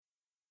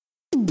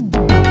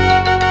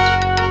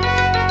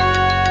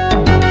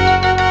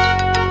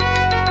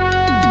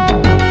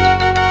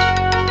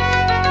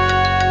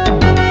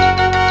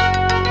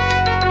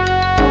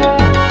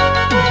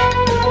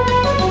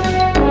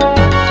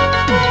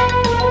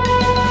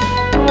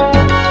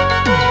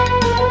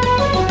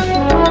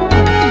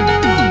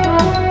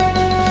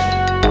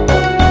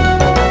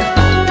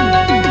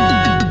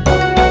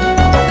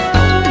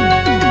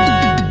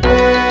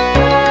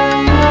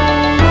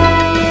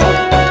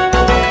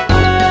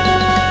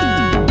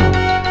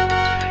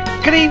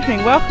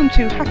evening, welcome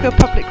to Hacker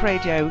Public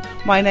Radio.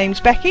 My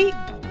name's Becky.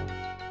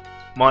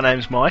 My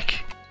name's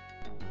Mike.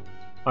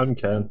 I'm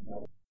Ken.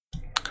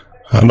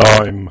 And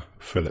I'm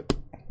Philip.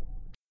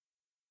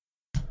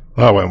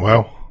 That went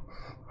well.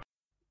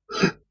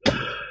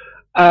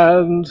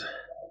 And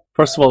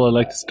first of all, I'd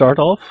like to start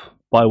off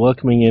by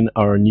welcoming in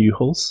our new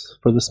hosts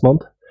for this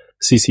month,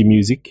 CC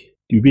Music,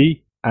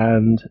 Duby,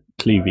 and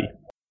Clevey.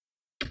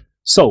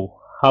 So,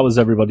 how is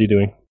everybody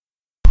doing?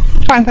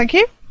 Fine, thank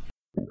you.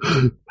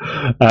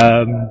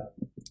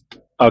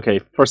 Okay,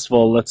 first of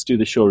all, let's do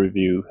the show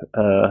review.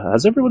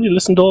 Has everybody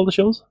listened to all the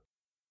shows?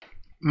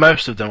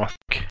 Most of them, I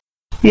think.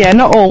 Yeah,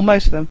 not all,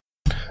 most of them.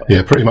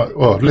 Yeah, pretty much.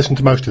 Well, I've listened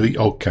to most of the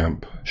Odd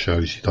Camp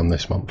shows you've done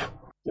this month.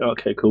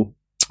 Okay, cool.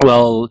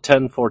 Well,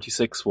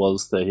 1046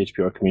 was the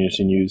HPR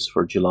community news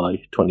for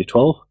July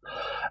 2012.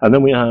 And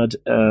then we had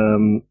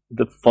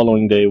the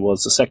following day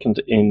was the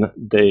second in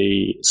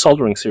the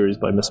soldering series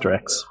by Mr.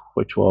 X,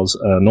 which was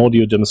an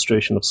audio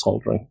demonstration of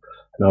soldering.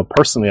 Now,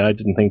 personally, I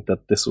didn't think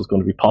that this was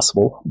going to be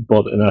possible,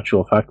 but in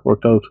actual fact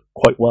worked out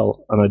quite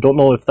well. And I don't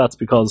know if that's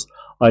because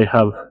I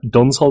have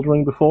done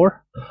soldering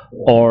before,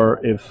 or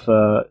if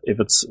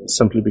it's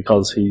simply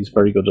because he's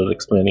very good at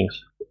explaining it.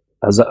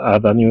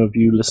 Have any of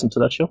you listened to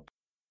that show?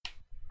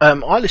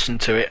 I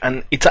listened to it,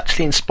 and it's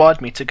actually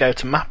inspired me to go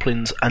to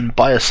Maplin's and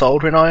buy a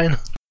soldering iron.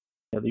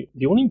 Yeah,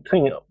 the only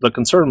thing that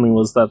concerned me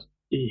was that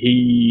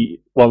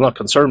not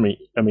concerned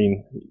me, I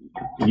mean,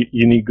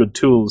 you need good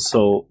tools,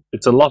 so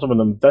it's a lot of an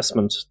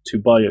investment to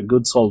buy a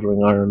good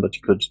soldering iron that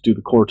you could do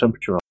the core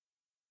temperature on.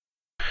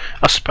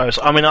 I suppose.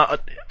 I mean, I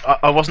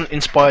wasn't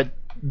inspired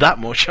that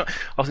much. I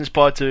was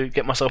inspired to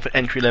get myself an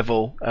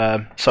entry-level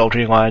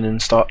soldering iron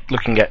and start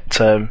looking at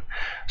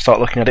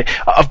it.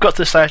 I've got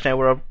to the stage now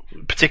where I'm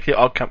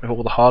particularly Odd Camp with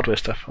all the hardware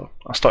stuff.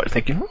 I started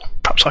thinking,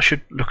 perhaps I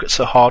should look at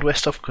some hardware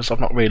stuff, because I've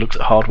not really looked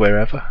at hardware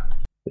ever.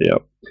 Yeah.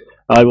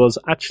 I was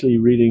actually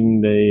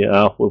reading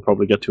we'll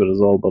probably get to it as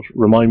well, but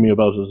remind me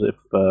about it if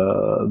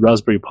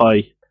Raspberry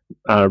Pi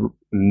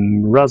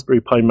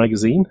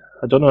magazine.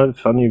 I don't know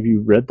if any of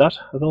you read that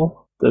at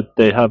all. That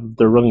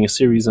they're running a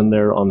series in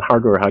there on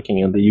hardware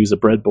hacking, and they use a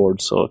breadboard,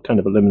 so it kind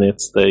of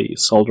eliminates the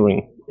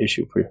soldering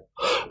issue for you.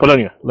 But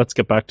anyway, let's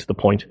get back to the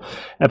point.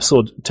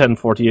 Episode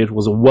 1048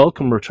 was a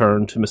welcome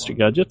return to Mr.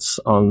 Gadgets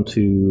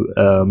onto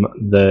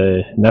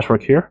the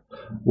network here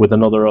with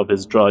another of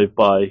his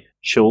drive-by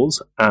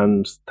shows,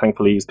 and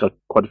thankfully he's got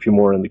quite a few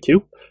more in the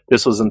queue.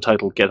 This was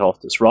entitled Get Off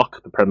This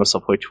Rock, the premise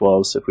of which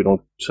was if we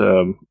don't,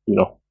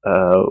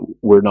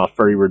 we're not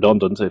very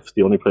redundant if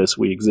the only place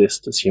we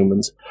exist as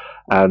humans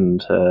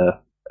and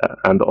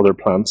other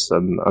plants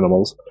and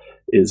animals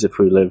is if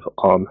we live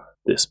on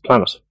this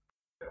planet.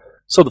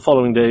 So the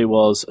following day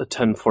was a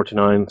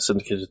 1049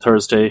 syndicated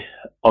Thursday,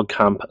 Odd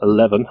Camp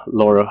 11,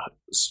 Laura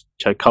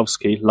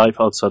Tchaikovsky, Life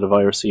Outside of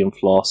IRC and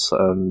Floss,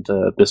 and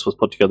this was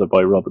put together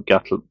by Robert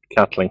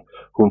Gatling,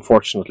 who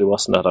unfortunately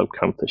wasn't at Odd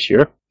Camp this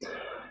year.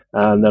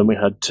 And then we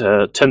had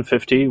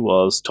 1050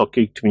 was Talk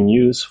Geek to Me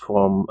News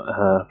from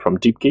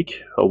Deep Geek,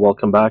 a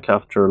welcome back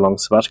after a long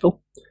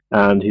sabbatical,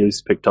 and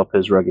he's picked up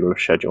his regular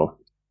schedule.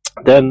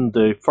 Then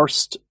the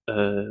first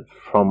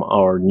from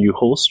our new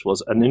host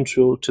was an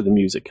intro to the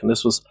music, and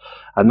this was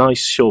a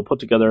nice show put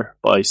together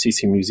by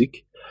CC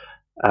Music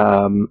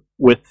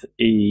with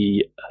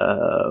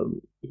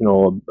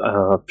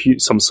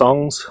some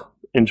songs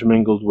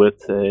intermingled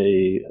with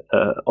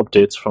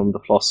updates from the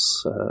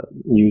Floss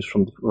news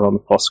from around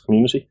the Floss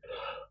community.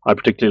 I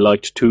particularly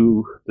liked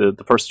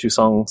the first two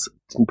songs.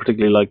 Didn't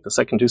particularly like the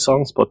second two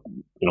songs, but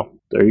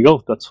there you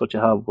go. That's what you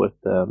have with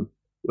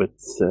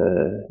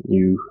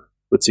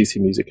CC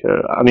Music.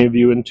 Any of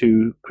you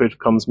into Creative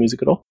Commons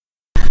music at all?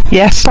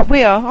 Yes,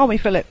 we are, aren't we,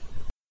 Philip?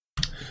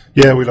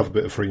 Yeah, we love a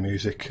bit of free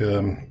music.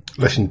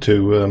 Listen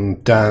to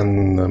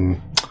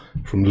Dan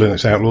from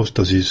Linux Outlaws,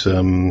 does his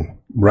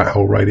Rat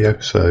Hole Radio,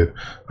 so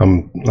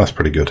that's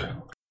pretty good.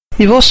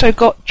 You've also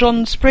got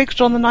John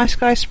the Nice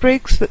Guy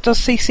Spriggs, that does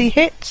CC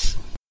Hits.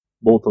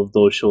 Both of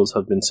those shows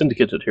have been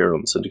syndicated here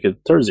on Syndicated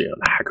Thursday on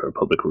Hacker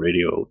Public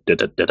Radio.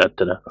 Isn't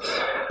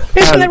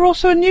there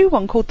also a new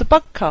one called the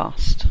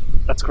Bugcast?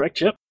 That's correct,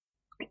 yep.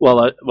 Well,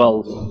 I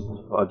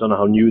don't know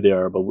how new they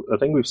are, but I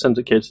think we've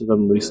syndicated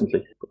them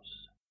recently.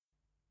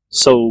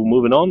 So,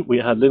 moving on, we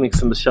had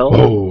Linux in the Shell.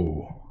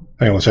 Oh,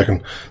 hang on a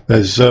second.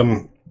 There's,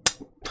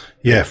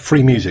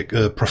 free music.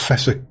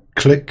 Professor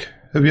Click.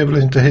 Have you ever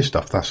listened to his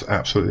stuff? That's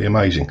absolutely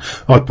amazing.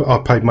 I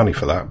paid money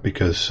for that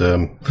because,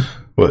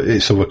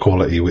 it's of a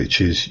quality which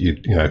is,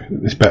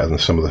 it's better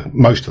than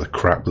most of the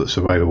crap that's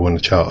available in the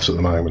charts at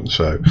the moment.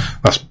 So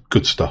that's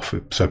good stuff.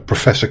 So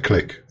Professor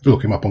Click,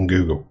 look him up on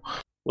Google.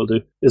 Will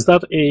do. Is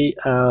that a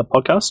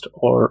podcast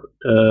or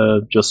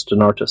just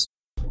an artist?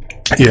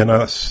 Yeah, no,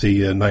 that's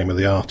the name of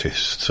the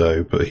artist.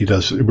 So, but he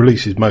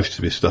releases most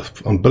of his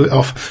stuff I'm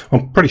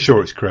pretty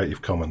sure it's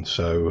Creative Commons.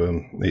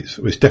 So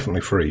it's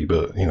definitely free,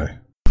 but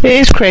It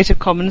is Creative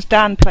Commons.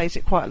 Dan plays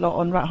it quite a lot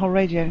on Rat Hole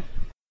Radio.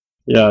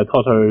 Yeah, I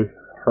thought I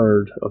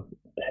heard of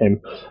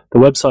him. The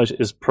website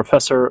is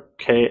Professor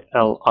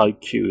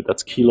KLIQ.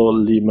 That's Kilo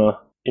Lima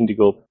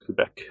Indigo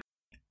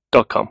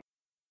Quebec.com.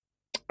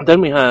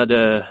 Then we had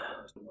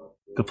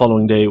the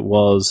following day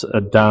was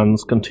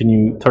Dan's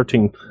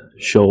 13th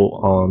show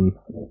on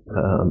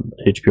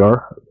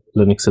HPR,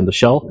 Linux in the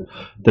Shell,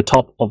 the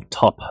top of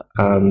top,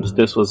 and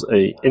this was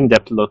a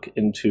in-depth look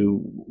into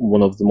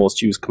one of the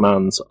most used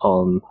commands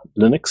on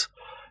Linux,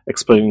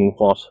 explaining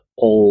what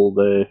all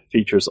the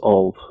features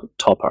of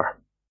top are.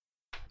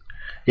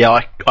 Yeah,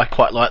 I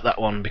quite like that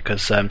one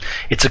because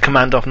it's a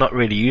command I've not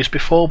really used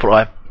before, but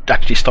I've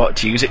actually started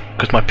to use it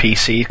because my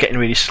PC is getting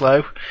really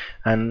slow,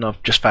 and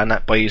I've just found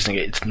that by using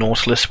it. It's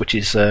Nautilus, which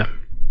is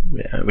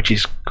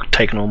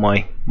taking all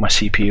my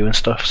CPU and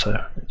stuff,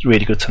 so it's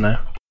really good to know.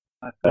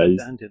 I thought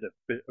Dan did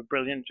a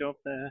brilliant job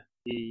there.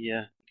 He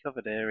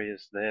covered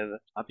areas there that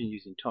I've been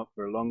using top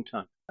for a long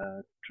time,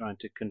 trying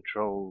to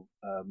control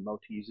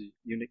multi-user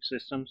Unix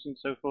systems and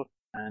so forth,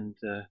 and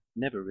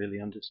never really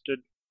understood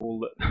all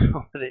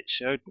that it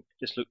showed.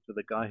 Just looked for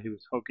the guy who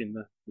was hogging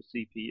the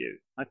CPU.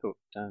 I thought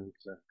Dan's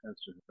done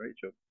a great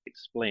job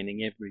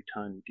explaining every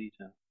tiny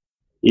detail.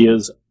 He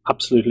is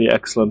absolutely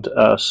excellent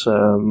at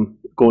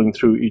going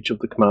through each of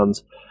the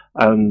commands,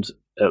 and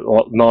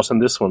not in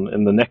this one,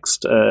 in the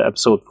next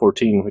episode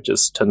 14, which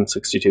is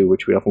 1062,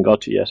 which we haven't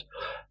got to yet.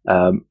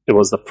 It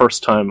was the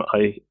first time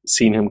I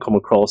seen him come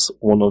across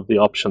one of the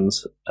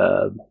options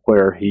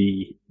where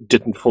he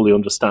didn't fully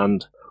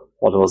understand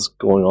what was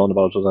going on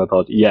about it, and I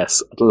thought,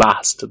 yes, at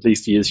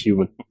least he is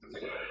human.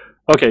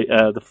 Okay,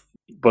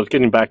 but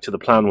getting back to the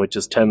plan, which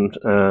is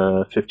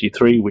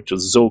 1053, which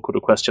was Zoke with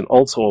a question.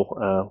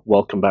 Also,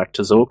 welcome back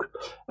to Zoke.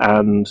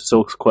 And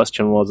Zoke's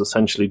question was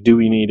essentially, do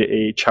we need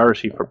a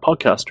charity for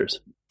podcasters?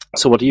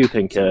 So what do you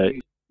think,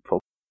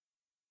 folks?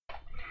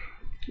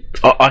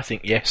 I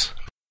think yes.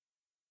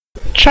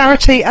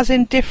 Charity as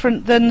in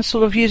different than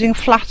sort of using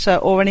Flatter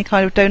or any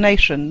kind of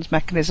donations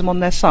mechanism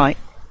on their site?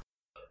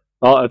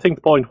 I think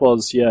the point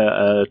was,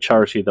 a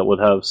charity that would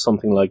have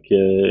something like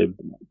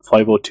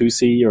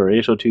 502c or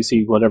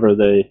 802c, whatever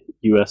the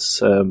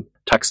US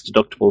tax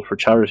deductible for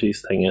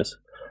charities thing is.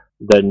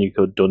 Then you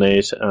could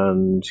donate,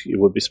 and it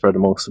would be spread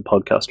amongst the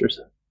podcasters.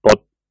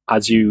 But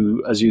as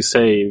you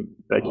say,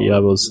 Becky, I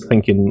was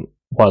thinking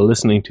while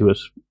listening to it,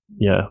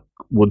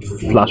 would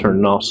Flatter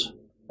not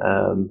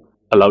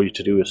allow you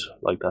to do it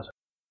like that?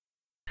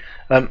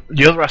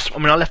 The other aspect,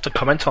 I left a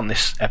comment on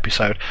this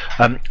episode.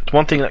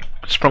 One thing that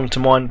sprung to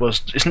mind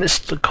was, isn't this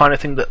the kind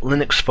of thing that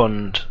Linux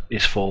Fund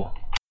is for?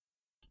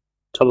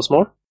 Tell us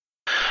more.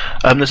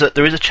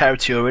 There is a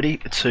charity already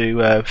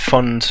to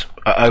fund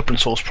open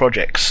source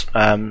projects,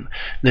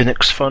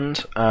 Linux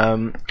Fund,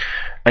 and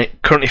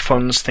it currently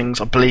funds things.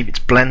 I believe it's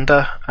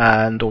Blender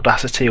and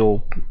Audacity,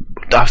 or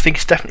I think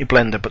it's definitely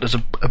Blender. But there's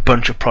a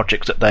bunch of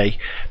projects that they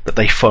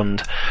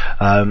fund.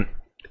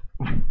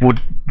 Would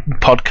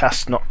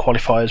podcasts not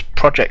qualify as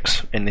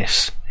projects in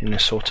this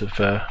sort of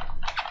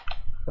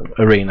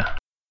arena?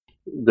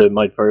 They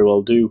might very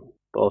well do,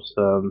 but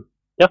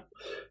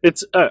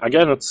it's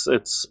again, it's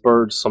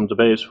spurred some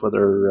debate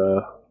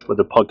whether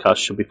podcasts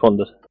should be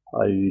funded.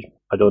 I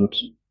don't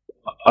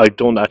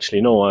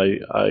actually know.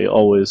 I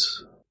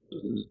always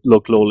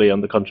look lowly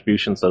on the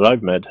contributions that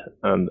I've made,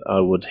 and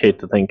I would hate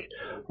to think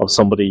of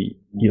somebody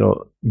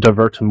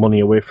diverting money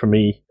away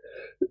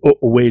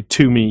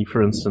to me,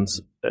 for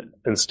instance,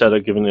 instead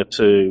of giving it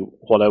to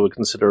what I would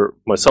consider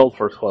myself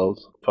worthwhile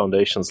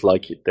foundations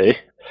like the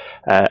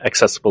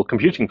Accessible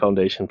Computing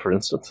Foundation, for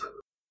instance.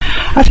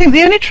 I think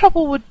the only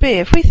trouble would be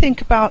if we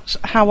think about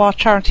how our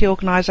charity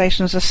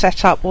organisations are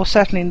set up, or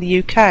certainly in the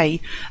UK,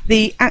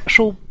 the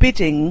actual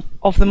bidding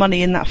of the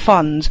money in that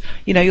fund,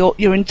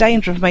 you're in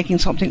danger of making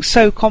something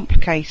so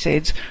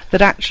complicated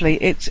that actually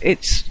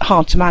it's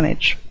hard to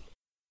manage.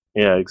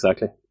 Yeah,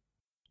 exactly.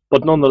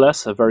 But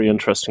nonetheless, a very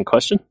interesting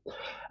question.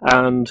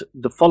 And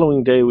the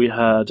following day we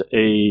had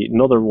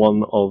another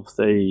one of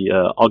the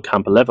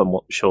OggCamp 11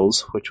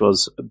 shows, which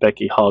was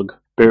Becky Hogg,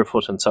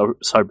 Barefoot in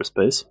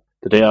Cyberspace.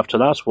 The day after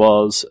that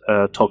was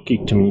Talk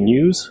Geek to Me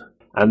News.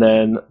 And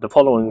then the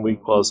following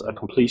week was a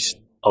complete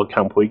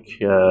OggCamp week,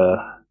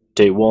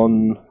 day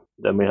one.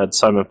 Then we had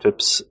Simon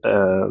Phipps,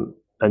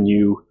 a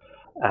new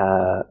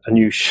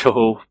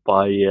show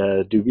by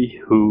Doobie,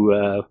 who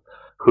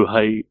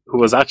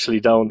was actually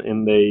down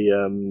in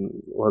the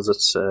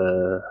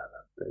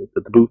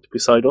booth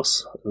beside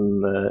us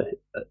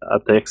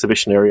at the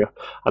exhibition area,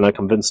 and I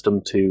convinced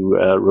him to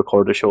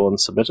record a show and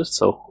submit it,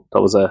 so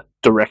that was a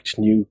direct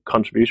new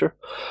contributor.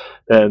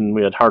 Then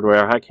we had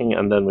Hardware Hacking,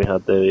 and then we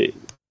had the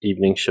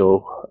evening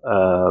show,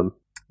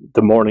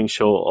 the morning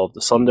show of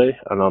the Sunday,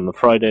 and on the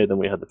Friday then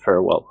we had the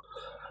farewell.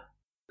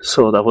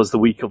 So that was the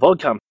week of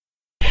OggCamp.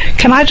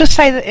 Can I just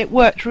say that it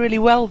worked really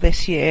well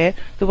this year,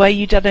 the way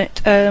you did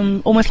it,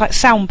 almost like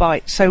sound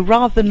bites. So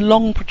rather than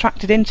long,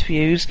 protracted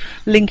interviews,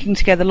 linking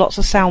together lots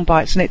of sound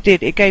bites, and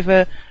it gave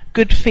a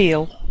good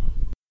feel.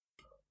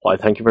 Why,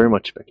 thank you very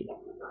much, Becky.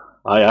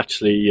 I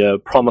actually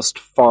promised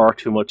far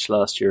too much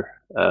last year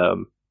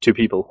to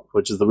people,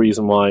 which is the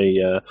reason why,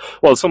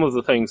 some of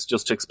the things,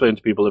 just to explain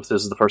to people if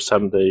this is the first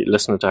time they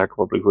listen to Hacker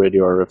Public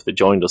Radio or if they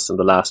joined us in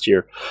the last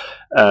year.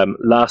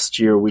 Last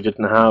year we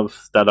didn't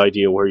have that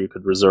idea where you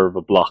could reserve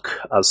a block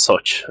as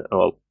such.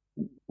 Well,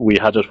 we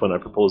had it when I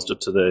proposed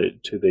it to the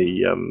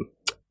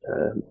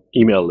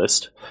email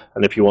list,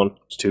 and if you want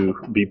to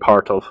be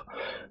part of,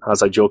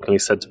 as I jokingly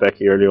said to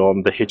Becky earlier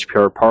on, the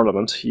HPR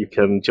Parliament, you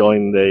can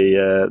join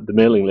the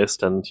mailing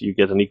list, and you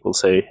get an equal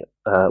say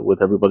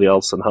with everybody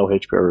else on how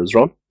HPR is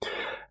run.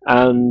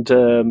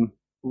 And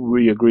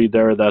we agreed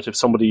there that if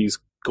somebody's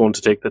going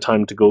to take the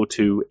time to go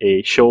to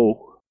a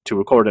show to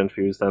record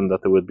interviews, then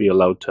that they would be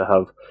allowed to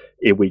have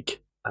a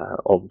week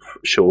of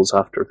shows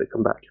after they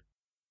come back.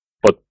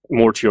 But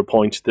more to your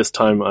point, this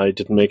time I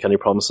didn't make any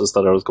promises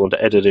that I was going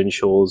to edit in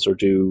shows or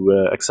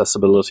do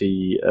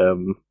accessibility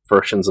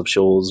versions of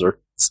shows or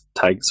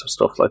tags or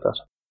stuff like that.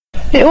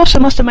 It also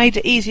must have made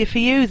it easier for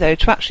you, though,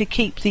 to actually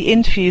keep the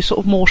interviews sort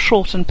of more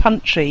short and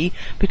punchy,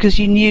 because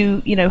you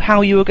knew, how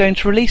you were going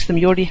to release them.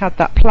 You already had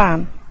that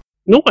plan.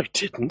 No, I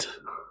didn't.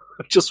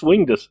 I just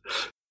winged it.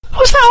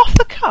 Was that off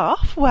the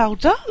cuff? Well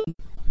done.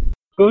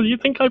 Well, you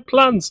think I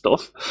plan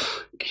stuff?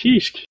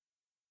 Sheesh.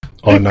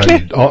 I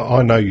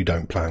know you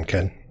don't plan,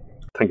 Ken.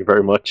 Thank you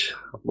very much.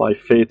 My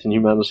faith in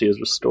humanity is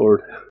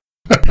restored.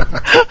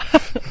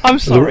 I'm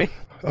sorry.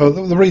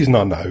 The reason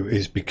I know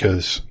is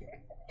because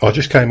I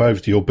just came over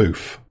to your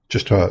booth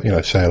just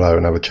to say hello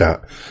and have a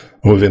chat.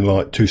 And within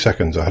like 2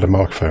 seconds, I had a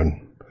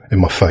microphone in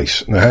my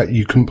face. Now,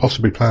 you couldn't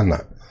possibly plan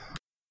that.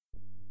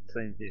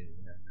 Same here.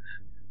 Yeah.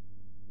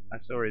 I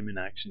saw him in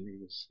action. He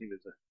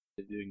was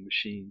a doing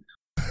machine.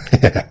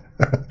 Yeah,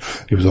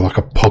 he was like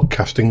a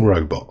podcasting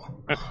robot.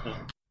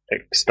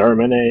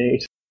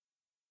 Exterminate.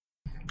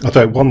 I'll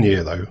tell you, one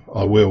year though,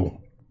 I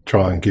will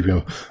try and give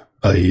you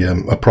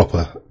a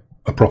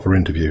proper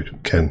interview,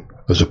 Ken,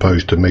 as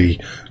opposed to me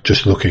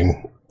just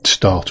looking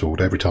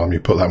startled every time you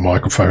put that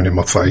microphone in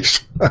my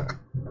face.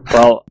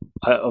 Well,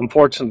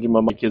 unfortunately,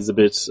 my mic is a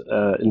bit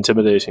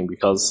intimidating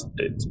because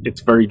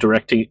it's very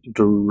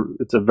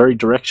It's a very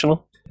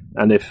directional,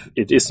 and if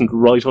it isn't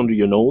right under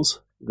your nose,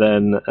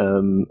 then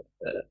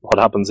what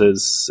happens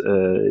is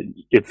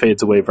it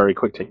fades away very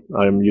quickly.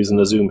 I'm using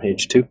a Zoom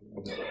H2,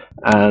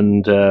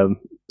 and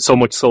so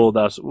much so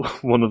that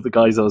one of the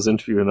guys I was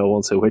interviewing, I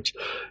won't say which,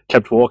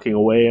 kept walking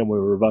away, and we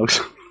were about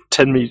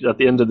 10 meters at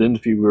the end of the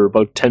interview. We were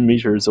about 10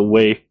 meters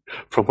away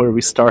from where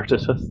we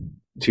started,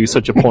 to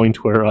such a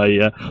point where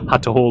I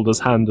had to hold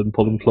his hand and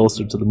pull him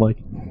closer to the mic.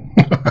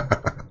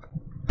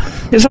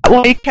 Is that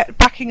why you kept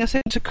backing us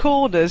into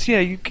corners?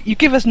 You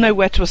give us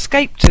nowhere to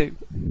escape to.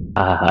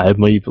 I have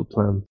my evil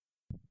plan.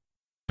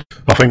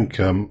 I think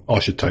I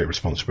should take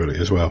responsibility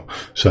as well.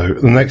 So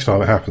the next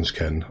time it happens,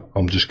 Ken,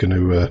 I'm just going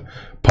to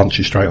punch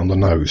you straight on the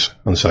nose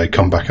and say,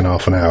 come back in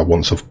half an hour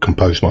once I've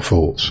composed my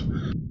thoughts.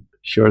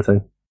 Sure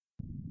thing.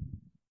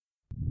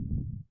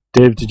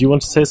 Dave, did you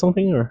want to say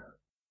something, or?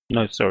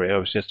 No, sorry, I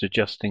was just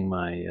adjusting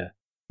my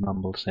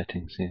mumble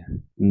settings here.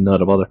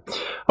 Not a bother.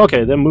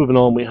 Okay, then moving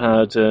on, we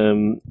had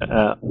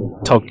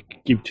Talk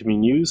Geek to Me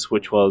News,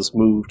 which was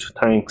moved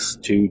thanks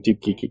to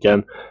Deep Geek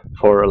again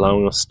for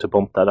allowing us to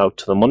bump that out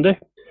to the Monday.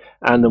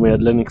 And then we had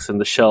Linux in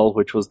the Shell,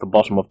 which was the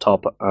bottom of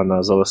top. And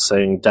as I was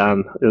saying,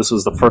 Dan, this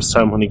was the first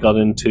time when he got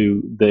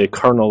into the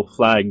kernel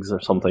flags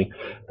or something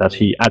that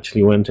he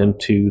actually went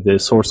into the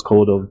source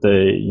code of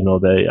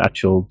the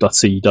actual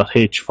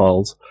 .c.h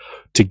files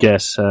to get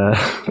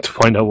to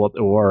find out what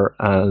they were.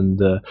 And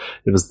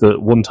it was the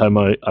one time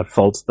I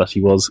felt that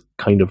he was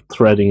kind of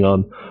treading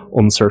on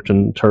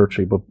uncertain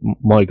territory. But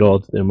my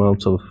God, the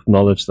amount of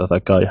knowledge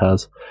that guy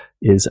has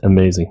is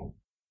amazing.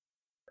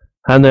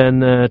 And then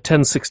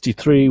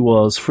 1063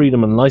 was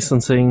Freedom and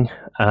Licensing,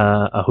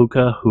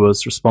 Ahuka, who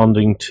was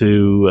responding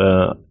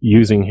to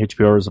using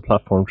HPR as a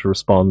platform to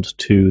respond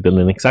to the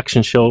Linux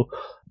Action Show,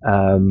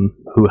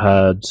 who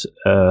had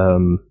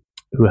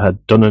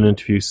done an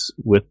interview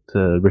with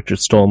Richard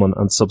Stallman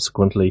and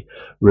subsequently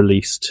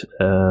released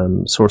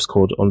source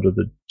code under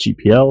the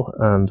GPL,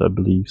 and I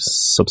believe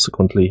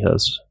subsequently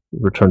has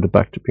returned it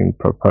back to being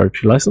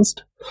proprietary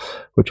licensed,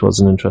 which was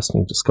an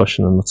interesting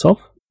discussion in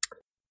itself.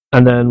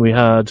 And then we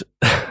had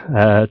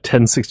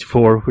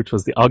 1064, which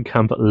was the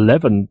OggCamp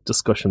 11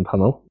 discussion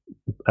panel.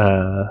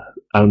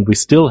 And we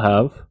still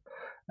have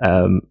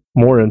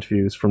more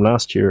interviews from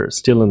last year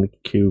still in the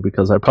queue,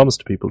 because I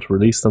promised people to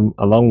release them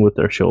along with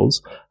their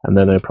shows. And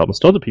then I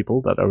promised other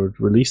people that I would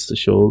release the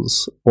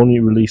shows, only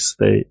release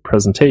the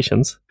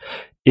presentations,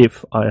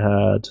 if I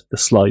had the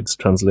slides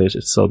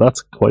translated. So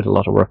that's quite a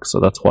lot of work. So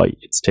that's why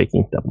it's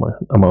taking that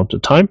amount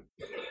of time.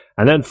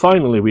 And then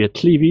finally, we had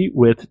Clevie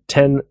with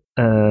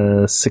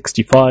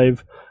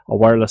 1065, a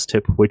wireless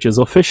tip, which is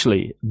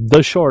officially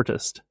the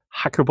shortest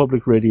Hacker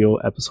Public Radio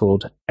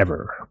episode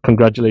ever.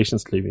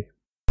 Congratulations, Clevie.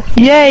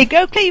 Yay,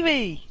 go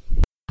Clevie!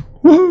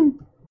 Woohoo!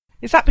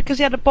 Is that because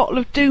he had a bottle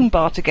of Doom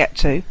Bar to get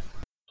to?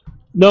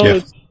 No.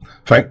 Yeah.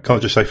 Can't I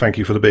just say thank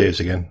you for the beers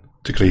again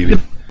to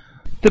Clevie?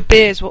 The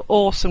beers were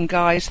awesome,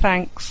 guys.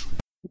 Thanks.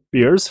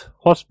 Beers?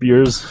 What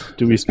beers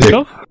do we speak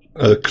of?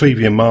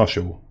 Clevie and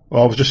Marshall.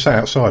 Well, I was just sat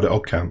outside at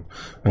OggCamp,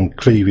 and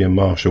Clevie and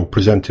Marshall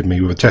presented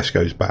me with a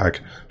Tesco's bag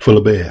full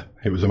of beer.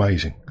 It was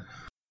amazing.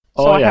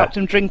 So I helped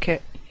him drink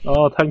it.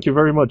 Oh, thank you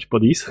very much,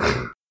 buddies.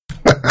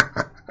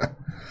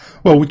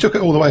 Well, we took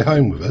it all the way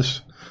home with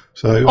us,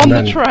 So On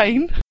the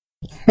train?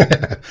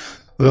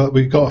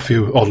 We got a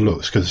few odd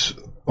looks because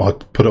I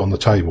put it on the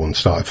table and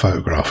started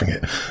photographing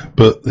it.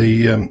 But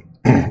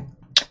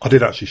I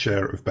did actually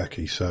share it with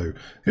Becky, so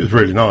it was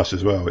really nice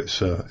as well.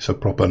 It's a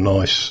proper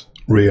nice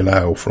real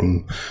ale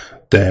from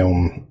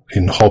down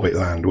in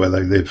Hobbitland where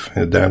they live,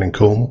 down in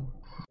Cornwall.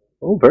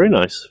 Oh, very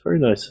nice, very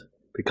nice.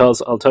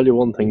 Because I'll tell you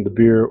one thing, the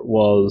beer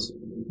was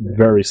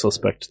very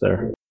suspect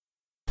there.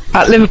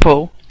 At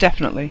Liverpool,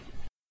 definitely.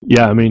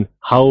 Yeah, I mean,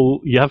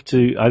 how you have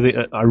to,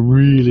 I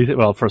really think,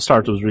 well, for a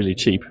start, it was really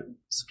cheap.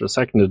 For a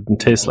second, it didn't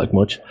taste like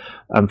much.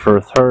 And for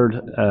a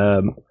third,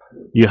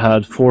 you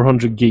had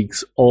 400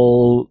 geeks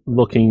all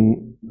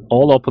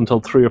up until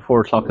 3 or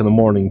 4 o'clock in the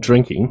morning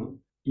drinking,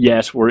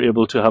 yet were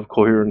able to have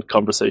coherent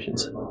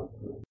conversations.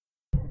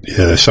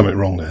 Yeah, there's something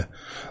wrong there.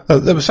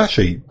 There was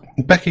actually,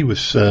 Becky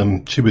was,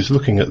 she was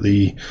looking at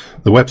the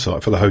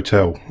website for the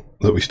hotel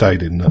that we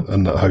stayed in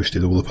and that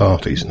hosted all the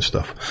parties and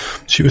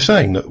stuff. She was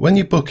saying that when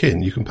you book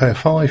in, you can pay a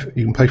fiver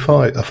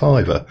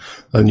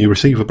and you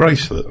receive a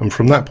bracelet. And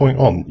from that point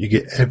on, you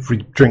get every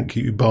drink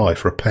you buy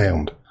for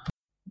 £1.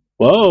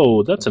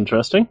 Whoa, that's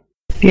interesting.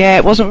 Yeah,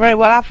 it wasn't very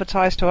well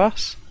advertised to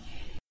us.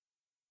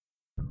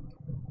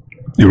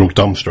 You're all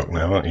dumbstruck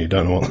now, aren't you? You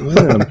don't know what.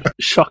 Yeah, I'm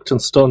shocked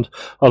and stunned.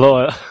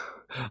 Although,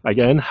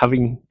 again,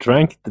 having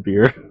drank the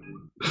beer.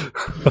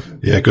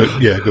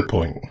 Good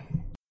point.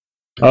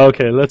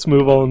 Okay, let's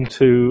move on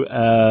to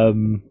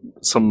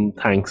some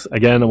thanks.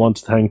 Again, I want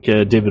to thank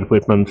David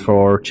Whitman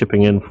for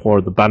chipping in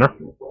for the banner.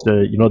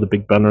 The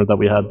big banner that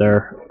we had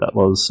there that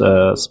was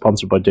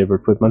sponsored by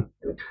David Whitman.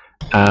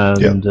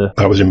 And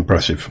that was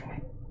impressive.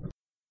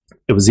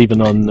 It was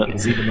even on.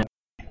 It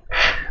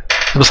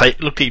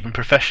looked even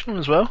professional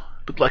as well.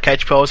 Looked like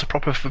HPR was a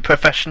proper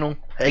professional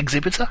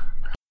exhibitor.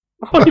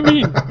 What do you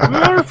mean? We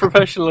are a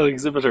professional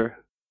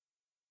exhibitor.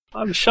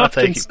 I'm shocked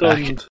and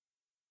stunned.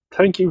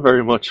 Thank you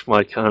very much,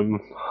 Mike.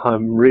 I'm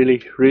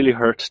really, really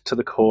hurt to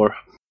the core.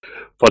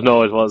 But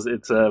no, it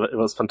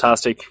was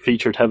fantastic.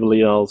 Featured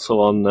heavily also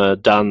on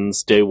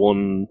Dan's day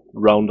one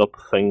roundup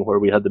thing where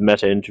we had the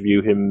meta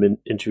interview, him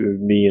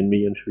interviewing me and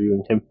me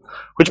interviewing him,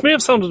 which may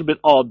have sounded a bit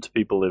odd to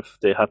people if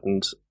they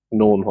hadn't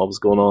known what was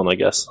going on, I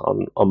guess,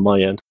 on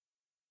my end.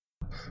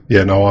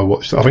 Yeah, no, I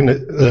watched. I think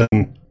that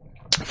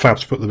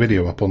Fab's put the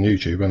video up on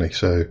YouTube, hasn't he?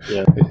 So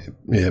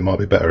it might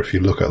be better if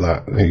you look at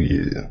that.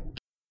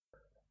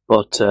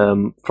 But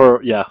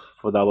for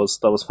that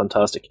was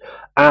fantastic,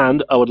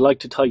 and I would like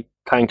to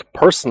thank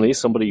personally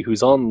somebody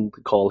who's on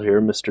the call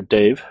here, Mr.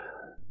 Dave,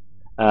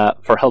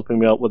 for helping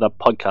me out with that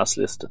podcast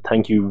list.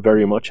 Thank you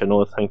very much. I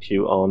know I thanked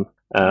you on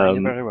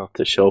You're very welcome.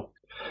 The show.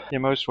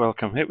 You're most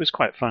welcome. It was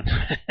quite fun.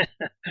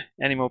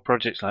 Any more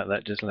projects like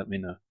that, just let me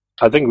know.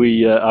 I think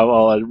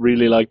I'd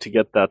really like to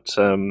get that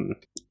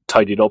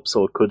tidied up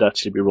so it could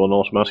actually be run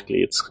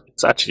automatically.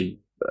 It's actually.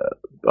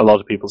 A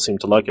lot of people seem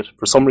to like it.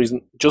 For some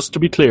reason, just to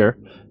be clear,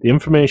 the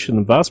information,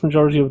 the vast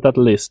majority of that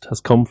list has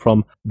come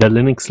from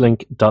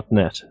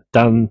thelinuxlink.net.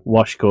 Dan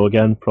Washko,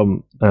 again,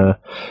 from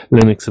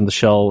Linux in the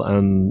Shell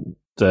and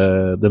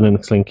the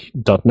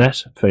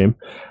linuxlink.net fame,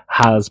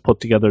 has put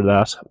together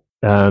that.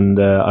 And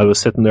I was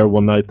sitting there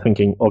one night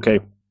thinking, okay,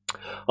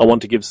 I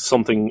want to give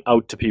something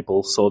out to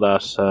people so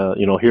that,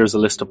 here's a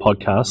list of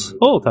podcasts.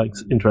 Oh,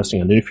 thanks.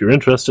 Interesting. And if you're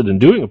interested in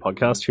doing a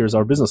podcast, here's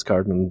our business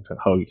card and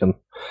how you can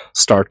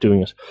start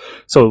doing it.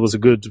 So it was a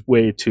good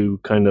way to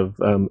kind of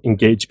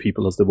engage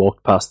people as they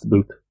walked past the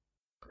booth.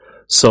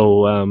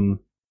 So,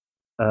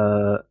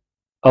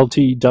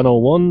 LT Dano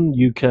 1,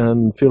 you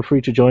can feel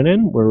free to join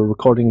in. We're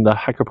recording the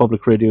Hacker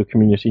Public Radio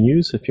Community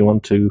News. If you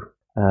want to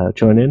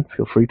join in,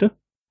 feel free to.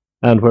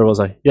 And where was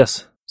I?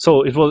 Yes.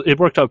 So it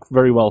worked out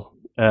very well.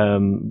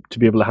 To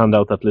be able to hand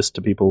out that list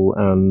to people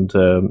and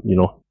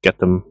get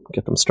them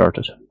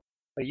started.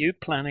 Are you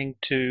planning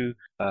to?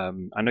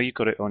 I know you've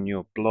got it on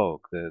your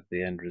blog,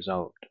 the end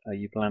result. Are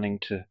you planning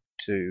to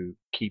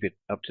keep it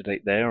up to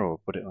date there, or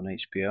put it on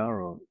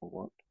HPR, or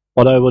what?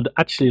 What I would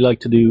actually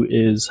like to do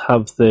is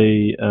have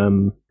the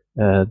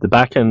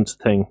back end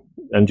thing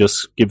and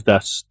just give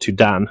that to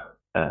Dan,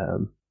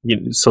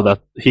 so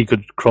that he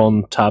could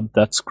cron tab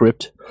that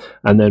script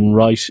and then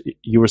write.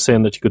 You were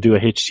saying that you could do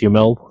a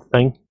HTML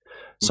thing.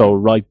 So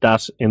write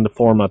that in the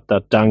format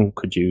that Dan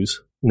could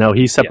use. Now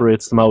he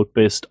separates them out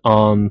based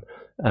on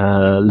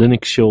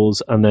Linux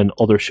shows and then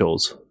other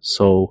shows.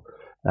 So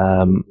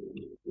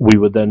we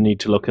would then need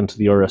to look into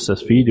the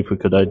RSS feed if we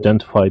could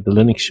identify the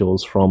Linux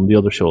shows from the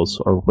other shows,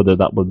 or whether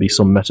that would be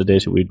some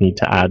metadata we'd need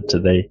to add to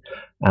the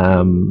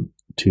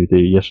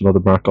yet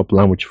another markup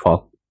language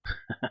file.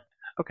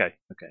 Okay,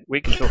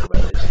 we can talk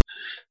about this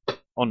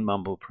on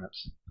Mumble,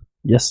 perhaps.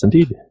 Yes,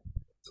 indeed.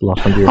 It's a lot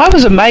handier. I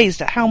was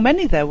amazed at how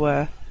many there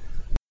were.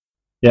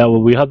 Yeah,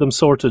 well, we had them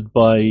sorted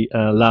by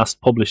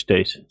last published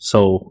date,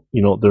 so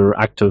they're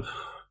active.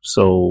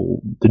 So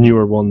the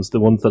newer ones, the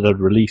ones that had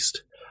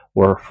released,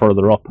 were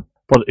further up.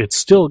 But it's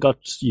still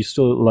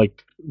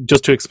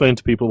just to explain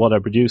to people what I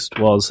produced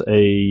was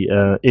a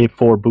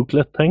A4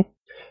 booklet thing.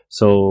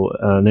 So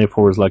an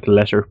A4 is like a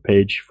letter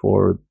page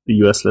for the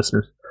US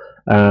listeners,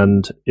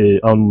 and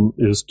it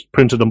was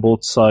printed on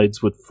both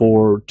sides with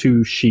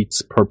two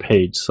sheets per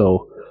page.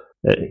 So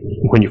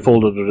when you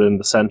folded it in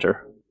the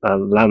center,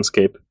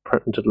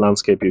 printed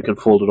landscape, you can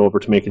fold it over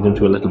to make it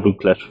into a little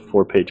booklet,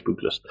 4-page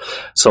booklet.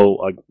 So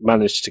I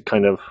managed to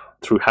kind of,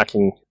 through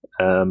hacking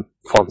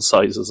font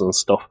sizes and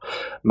stuff,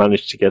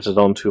 managed to get it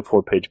onto a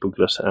 4-page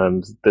booklet,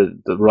 and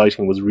the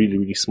writing was really,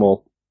 really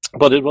small.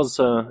 But it was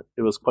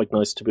quite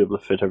nice to be able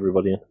to fit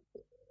everybody in.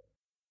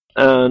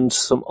 And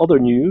some other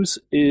news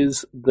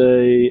is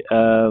the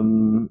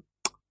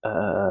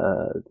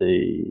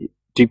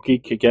Deep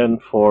Geek again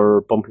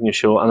for bumping a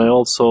show, and I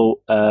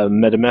also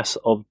made a mess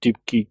of Deep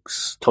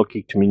Geek's Talk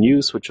Geek to Me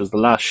News, which was the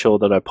last show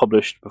that I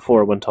published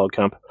before I went to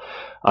OggCamp.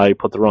 I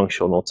put the wrong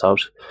show notes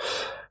out,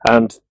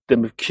 and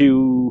the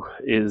queue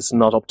is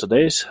not up to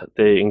date.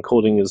 The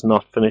encoding is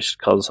not finished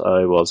because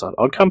I was at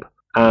OggCamp,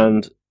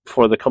 and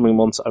for the coming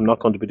months I'm not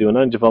going to be doing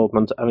any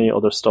development, any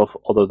other stuff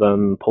other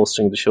than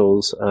posting the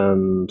shows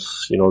and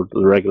the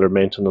regular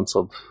maintenance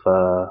of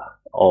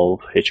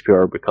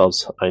HPR,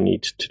 because I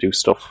need to do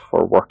stuff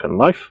for work and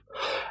life.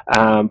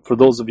 For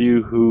those of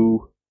you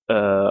who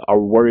are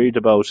worried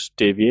about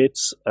Dave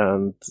Yates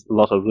and a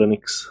lot of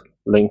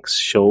Linux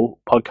show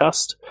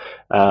podcast,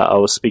 I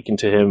was speaking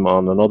to him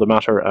on another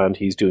matter, and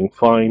he's doing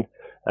fine,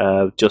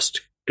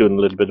 just doing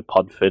a little bit of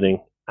pod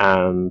fitting,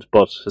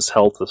 but his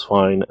health is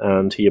fine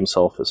and he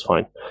himself is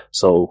fine.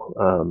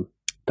 So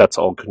that's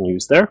all good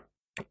news there.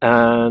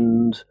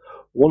 And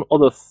one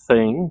other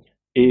thing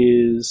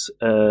is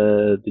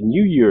the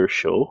New Year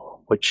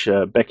show, which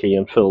Becky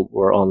and Phil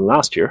were on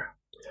last year.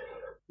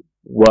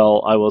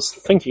 Well, I was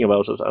thinking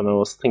about it, and I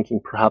was thinking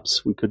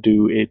perhaps we could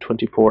do a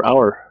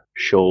 24-hour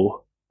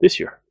show this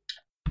year.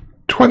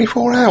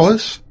 24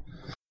 hours?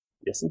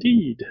 Yes,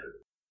 indeed.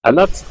 And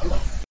that's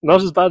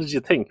not as bad as you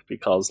think,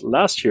 because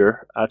last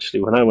year,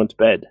 actually, when I went to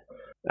bed,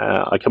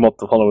 I came up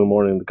the following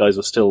morning, the guys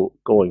were still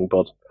going,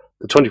 but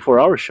the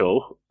 24-hour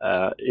show,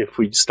 if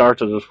we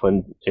started it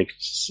when it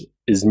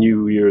is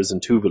New Year's in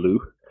Tuvalu,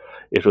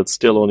 it would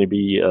still only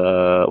be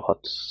 11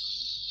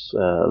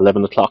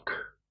 o'clock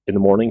in the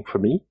morning for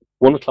me,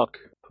 1 o'clock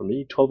for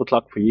me, 12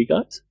 o'clock for you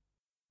guys.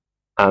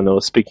 And I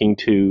was speaking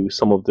to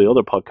some of the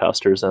other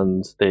podcasters,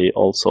 and they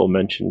also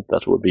mentioned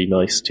that it would be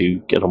nice to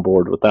get on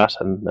board with that.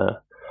 And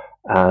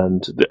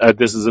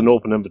this is an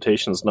open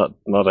invitation. It's not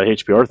a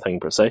HPR thing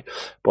per se,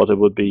 but it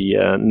would be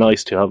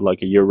nice to have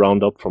like a year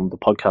roundup from the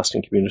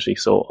podcasting community.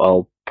 So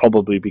I'll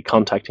probably be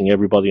contacting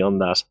everybody on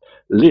that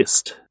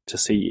list to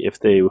see if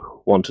they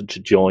wanted to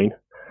join,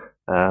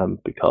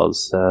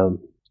 because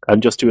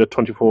and just do a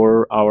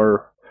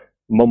 24-hour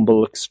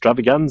mumble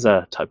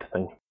extravaganza type of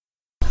thing.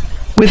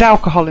 With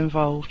alcohol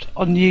involved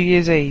on New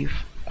Year's Eve.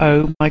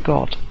 Oh my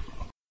God.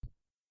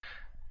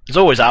 There's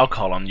always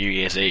alcohol on New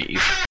Year's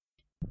Eve.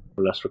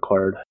 Less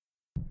required.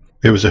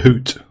 It was a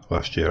hoot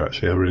last year,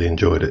 actually. I really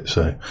enjoyed it,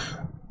 so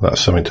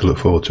that's something to look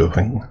forward to, I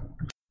think.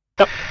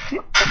 Yep.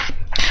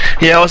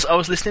 Yeah, I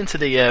was listening to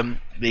the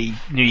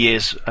New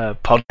Year's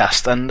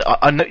podcast, and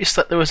I noticed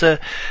that there was a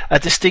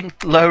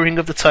distinct lowering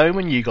of the tone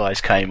when you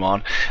guys came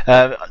on.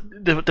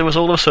 There was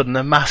all of a sudden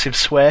a massive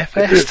swear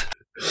fest.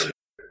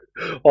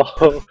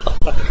 Oh,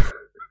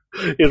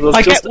 it was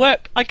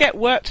I get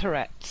work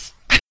Tourette's.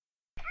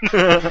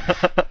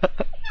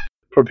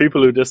 For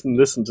people who didn't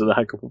listen to the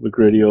Hacker Public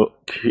Radio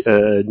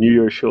New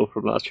Year show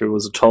from last year, it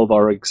was a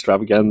 12-hour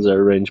extravaganza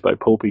arranged by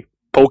Pokey,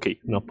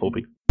 not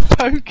Popey.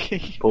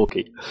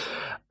 Pokey.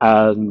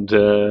 And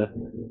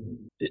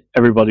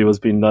everybody was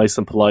being nice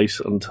and polite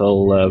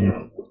until,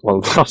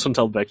 well, not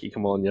until Becky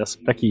came on, yes.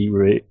 Becky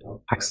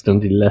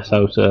accidentally let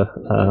out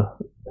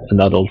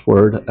an adult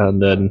word,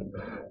 and then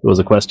there was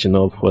a question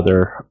of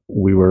whether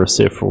we were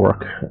safe for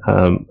work.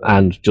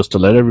 And just to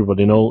let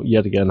everybody know,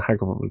 yet again,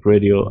 Hacker Public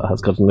Radio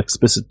has got an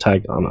explicit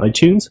tag on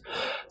iTunes,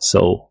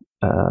 so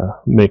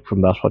make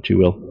from that what you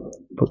will.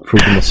 But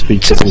freedom of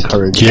speech is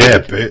encouraged. Yeah,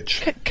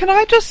 bitch. Can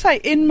I just say,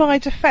 in my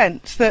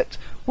defence, that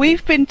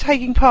we've been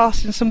taking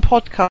part in some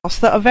podcasts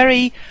that are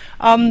very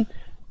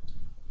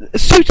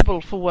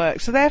suitable for work,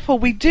 so therefore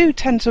we do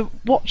tend to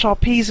watch our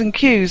P's and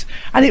Q's,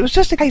 and it was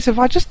just a case of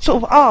I just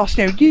sort of asked,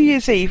 New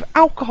Year's Eve,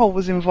 alcohol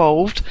was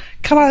involved,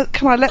 can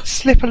I let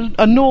slip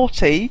a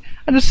naughty,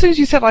 and as soon as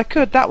you said I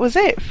could, that was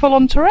it, full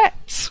on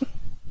Tourette's.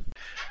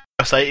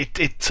 I say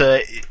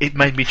it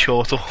made me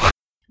chortle.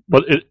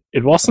 But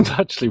it wasn't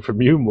actually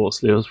from you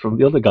mostly, it was from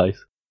the other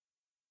guys.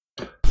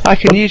 I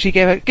can usually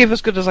give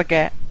as good as I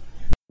get.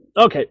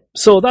 Okay,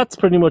 so that's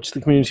pretty much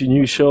the community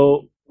news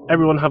show.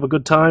 Everyone have a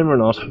good time or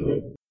not?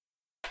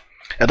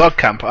 At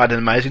OggCamp, I had an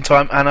amazing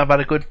time, and I've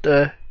had a good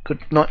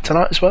night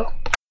tonight as well.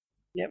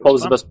 Yeah, what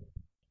was the best?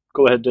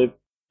 Go ahead, Dave.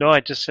 No, I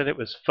just said it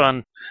was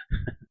fun.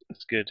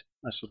 It's good.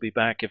 I shall be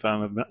back if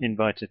I'm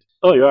invited.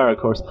 Oh, you are, of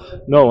course.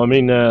 No, I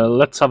mean,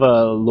 let's have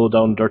a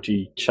low-down,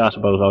 dirty chat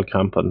about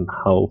OggCamp and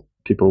how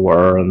people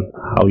were and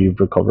how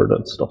you've recovered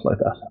and stuff like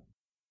that.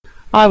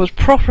 I was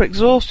proper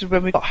exhausted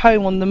when we got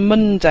home on the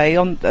Monday.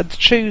 On the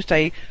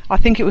Tuesday, I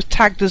think it was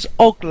tagged as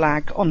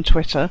Oglag on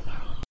Twitter.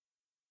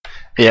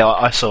 Yeah,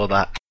 I saw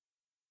that.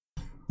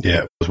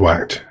 Yeah, it was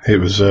whacked. It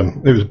was a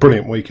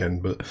brilliant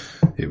weekend, but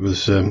it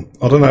was I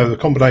don't know, the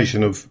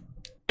combination of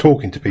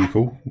talking to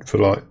people for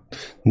like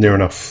near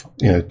enough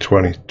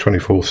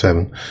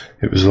 24/7.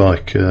 It was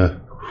like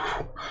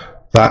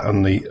that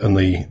and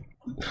the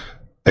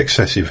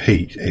excessive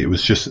heat. It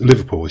was just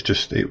Liverpool was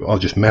just I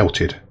just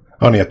melted.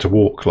 I only had to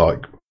walk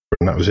and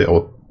that was it.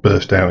 I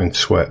burst out in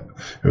sweat.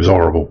 It was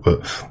horrible,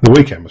 but the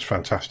weekend was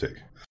fantastic.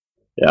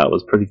 Yeah, it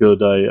was pretty good.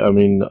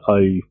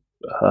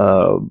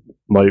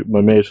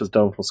 My mate was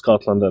down from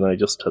Scotland, and I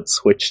just had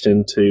switched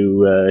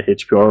into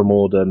HPR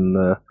mode,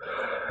 and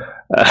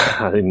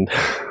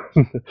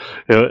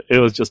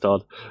it was just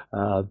odd,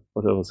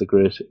 but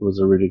it was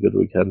a really good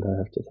weekend, I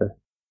have to say.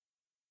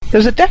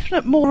 There's a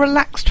definite more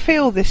relaxed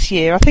feel this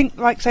year. I think,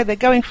 like I say, they're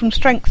going from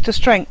strength to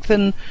strength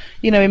and,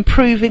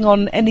 improving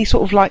on any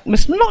sort of not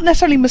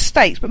necessarily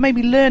mistakes, but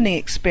maybe learning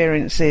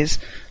experiences.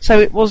 So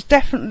it was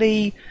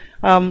definitely,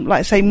 like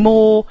I say,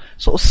 more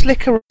sort of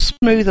slicker,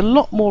 smooth, a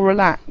lot more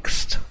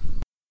relaxed.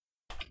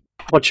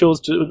 What talks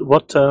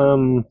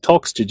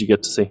did you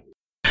get to see?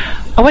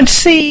 I went to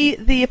see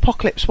the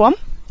Apocalypse one.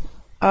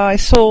 I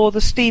saw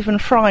the Stephen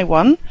Fry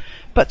one.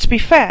 But to be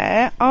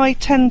fair, I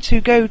tend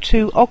to go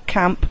to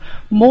OggCamp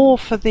more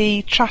for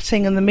the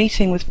chatting and the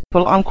meeting with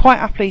people. I'm quite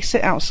happily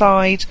sit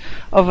outside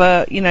of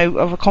a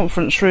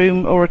conference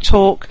room or a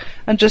talk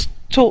and just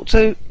talk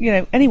to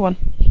anyone.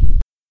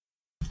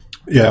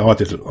 Yeah, I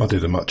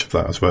did much of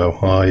that as well.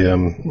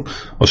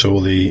 I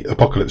saw the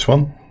Apocalypse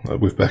one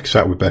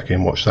sat with Becky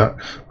and watched that.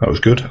 That was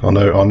good. I'm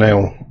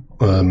now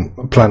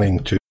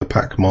planning to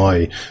pack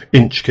my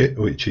inch kit,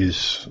 which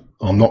is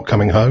I'm not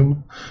coming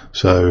home.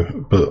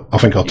 But I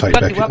think I'll take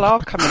Becky. Well, are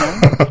coming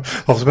home.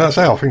 I was about to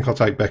say I think I'll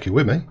take Becky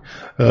with me.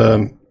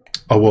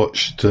 I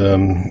watched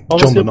John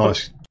the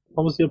Nice.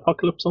 What was the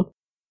Apocalypse one?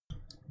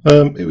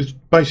 It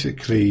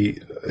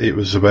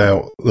was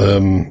about.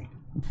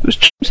 It was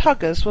James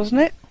Huggers,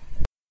 wasn't it?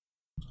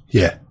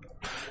 Yeah,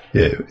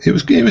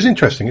 it was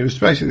interesting. It was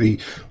basically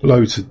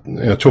loads of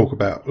talk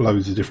about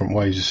loads of different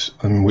ways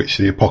in which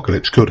the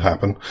apocalypse could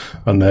happen,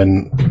 and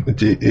then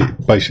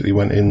it basically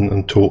went in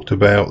and talked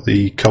about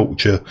the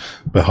culture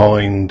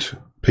behind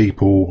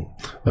people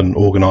and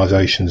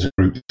organisations and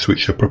groups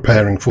which are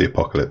preparing for the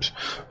apocalypse.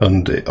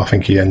 And I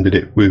think he ended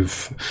it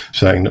with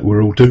saying that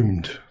we're all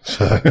doomed.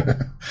 So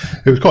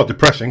it was quite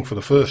depressing for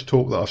the first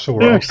talk that I saw.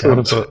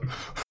 But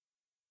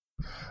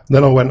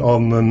then I went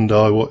on and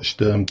I watched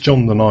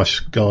John the Nice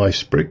Guy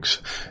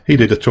Spriggs. He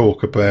did a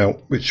talk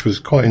about, which was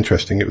quite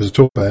interesting. It was a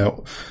talk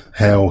about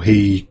how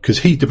because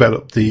he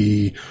developed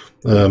the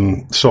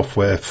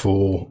software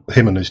for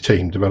him and his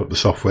team developed the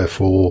software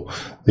for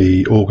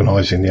the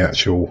organising the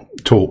actual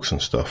talks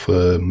and stuff.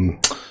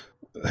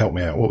 Help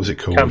me out. What was it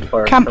called?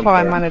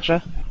 Campfire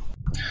Manager.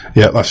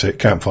 Yeah, that's it.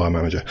 Campfire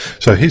Manager.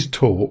 So his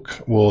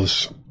talk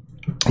was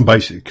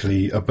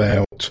basically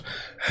about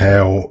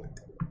how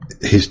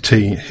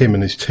him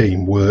and his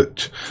team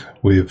worked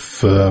with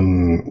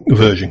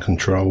version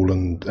control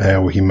and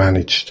how he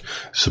managed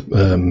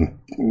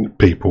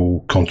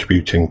people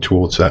contributing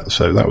towards that.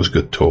 So that was a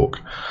good talk.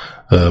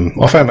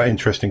 I found that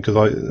interesting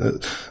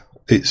because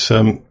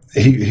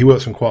he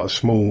works on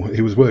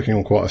he was working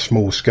on quite a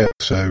small scale,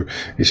 so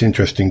it's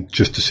interesting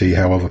just to see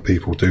how other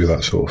people do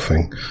that sort of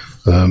thing,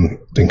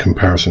 in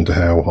comparison to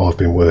how I've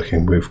been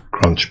working with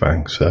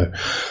Crunchbang. So,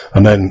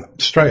 and then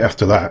straight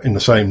after that, in the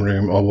same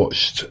room, I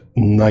watched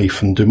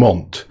Nathan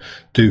Dumont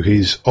do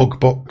his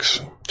Oggbox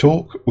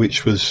talk,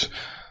 which was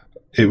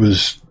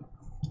just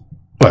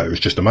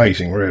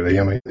amazing, really.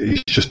 I mean,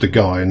 he's just a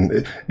guy,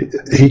 and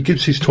he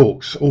gives his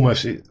talks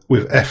almost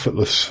with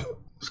effortless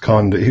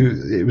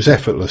it was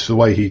effortless the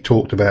way he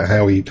talked about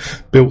how he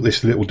built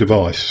this little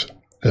device,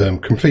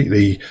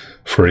 completely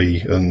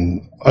free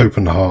and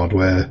open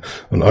hardware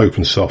and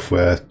open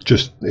software.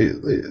 Just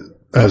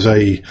as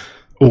a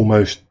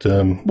almost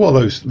what are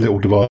those little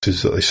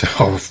devices that they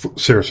sell? I've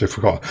seriously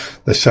forgot.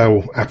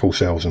 Apple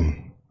sells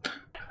them.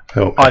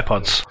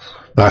 iPods.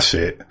 That's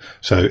it.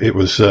 So it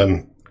was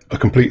a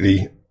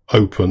completely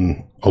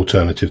open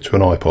alternative to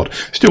an iPod.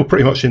 Still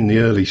pretty much in the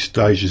early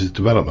stages of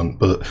development,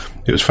 but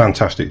it was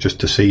fantastic just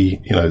to see,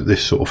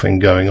 this sort of thing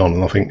going on.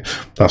 And I think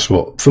that's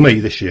what, for me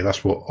this year, there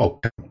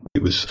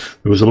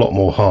was a lot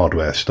more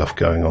hardware stuff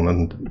going on,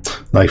 and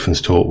Nathan's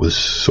talk was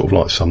sort of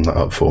like summed that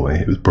up for me.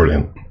 It was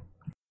brilliant.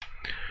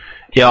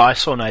 Yeah, I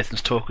saw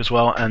Nathan's talk as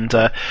well, and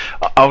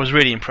I was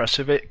really impressed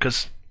with it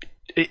because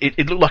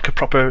it looked like a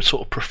proper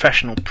sort of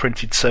professional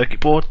printed circuit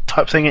board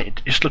type thing.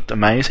 It just looked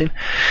amazing,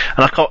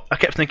 and I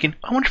kept thinking,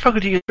 I wonder if I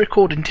could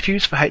record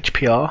interviews for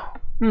HPR.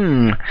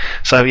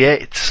 So yeah,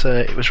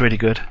 it was really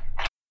good.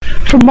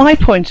 From my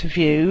point of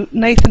view,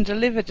 Nathan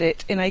delivered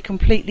it in a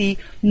completely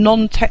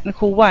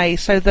non-technical way,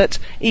 so that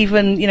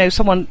even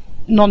someone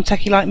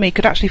non-techie like me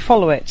could actually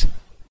follow it.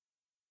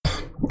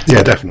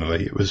 Yeah,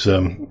 definitely. It was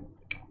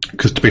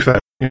because to be fair,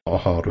 I'm not a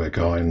hardware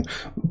guy, and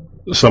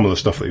some of the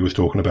stuff that he was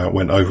talking about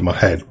went over my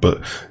head,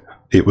 but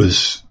he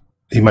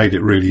made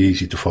it really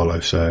easy to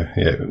follow. So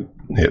yeah,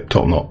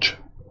 top notch.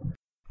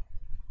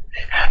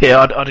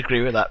 Yeah, I'd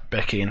agree with that,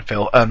 Becky and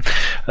Phil. I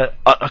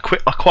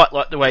quite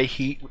like the way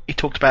he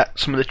talked about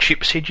some of the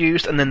chips he'd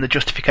used, and then the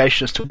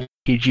justification as to why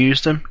he'd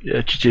used them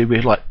to do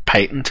with like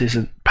patents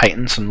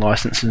and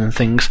licensing and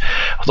things.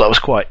 I thought that was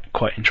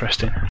quite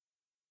interesting.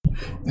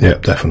 Yeah,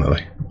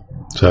 definitely.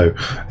 So,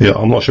 yeah,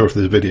 I'm not sure if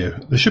there's a video.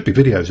 There should be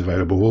videos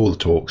available of all the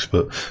talks,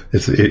 but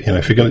if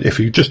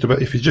you're just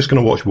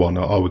going to watch one,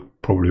 I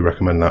would probably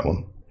recommend that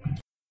one.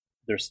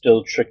 They're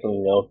still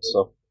trickling out.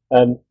 So,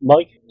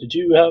 Mike, did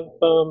you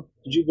go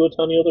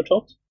to any other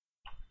talks?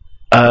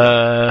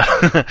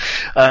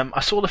 I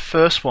saw the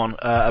first one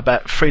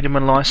about freedom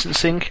and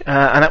licensing,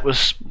 and it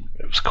was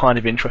kind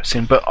of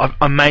interesting. But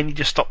I mainly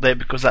just stopped there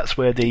because that's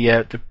where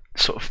the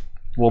sort of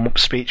warm up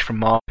speech from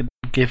Mark had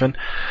been given.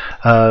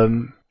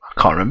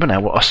 I can't remember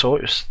now what I saw.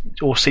 It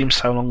all seems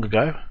so long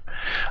ago.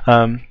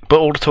 But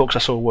all the talks I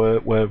saw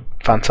were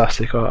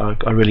fantastic.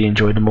 I really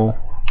enjoyed them all.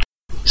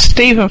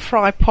 Stephen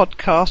Fry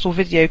podcast or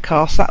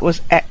videocast, that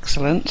was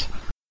excellent.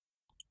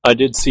 I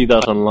did see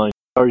that online.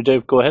 Sorry,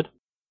 Dave, go ahead.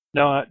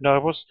 No, I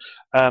was.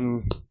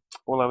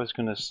 All I was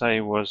going to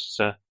say was,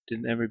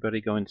 didn't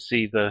everybody go and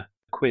see the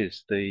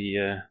quiz,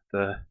 the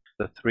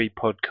 3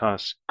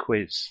 podcast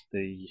quiz,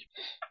 the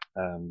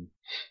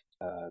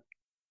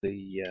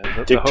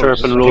Dick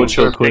Turpin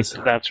Roadshow quiz.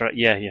 That's right.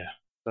 Yeah.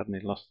 Suddenly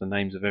lost the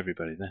names of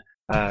everybody there.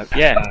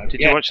 Did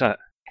you watch that?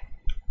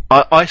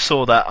 I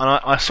saw that, and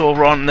I saw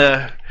Ron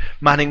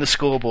manning the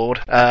scoreboard.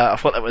 I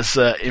thought that was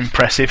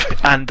impressive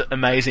and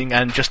amazing,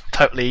 and just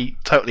totally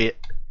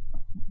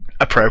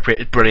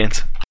appropriate.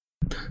 Brilliant.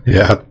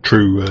 Yeah, it had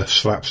true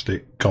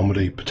slapstick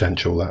comedy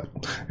potential. That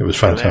it was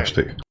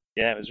fantastic. Hilarious.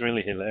 Yeah, it was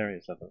really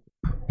hilarious. I thought.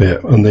 Yeah,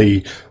 and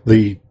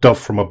the Dove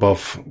from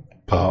Above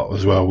part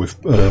as well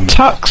with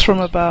Tux from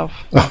Above.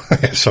 Oh,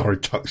 yeah, sorry,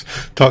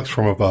 Tux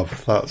from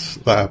Above.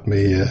 That had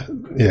me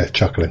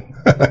chuckling.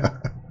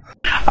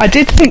 I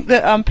did think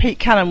that Pete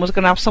Cannon was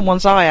going to have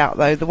someone's eye out,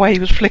 though, the way he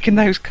was flicking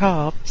those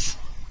cards.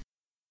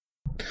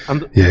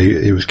 Yeah,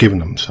 he was giving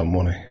them some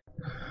money.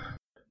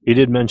 He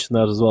did mention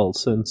that as well.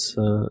 Since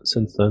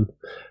then,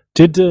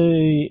 they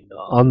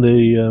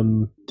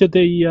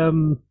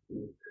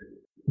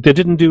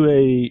didn't do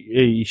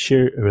a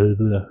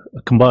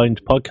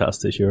combined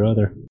podcast this year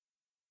either.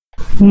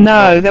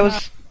 No, there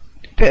was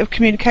a bit of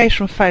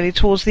communication failure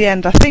towards the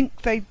end. I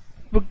think they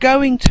were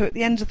going to at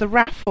the end of the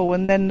raffle,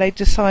 and then they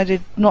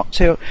decided not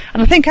to.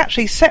 And I think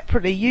actually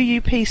separately,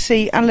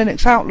 UUPC and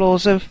Linux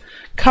Outlaws have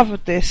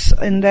covered this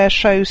in their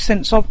shows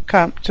since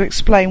OBCamp to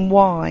explain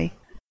why.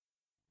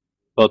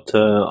 But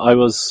I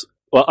was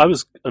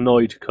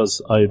annoyed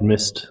because I had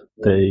missed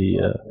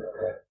the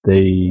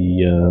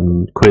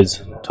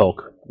quiz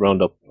talk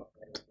roundup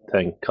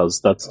thing,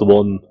 because that's the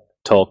one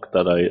talk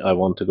that I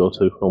want to go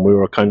to, and we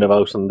were kind of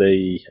out in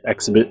the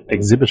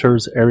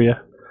exhibitors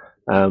area,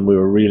 and we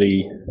were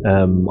really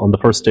on the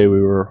first day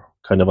we were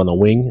kind of on a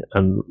wing,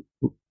 and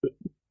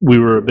we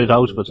were a bit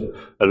out of it.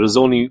 It was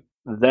only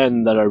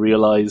then that I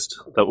realised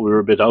that we were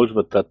a bit out of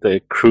it, that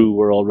the crew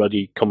were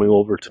already coming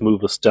over to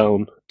move us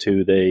down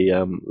to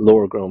the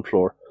lower ground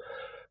floor,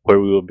 where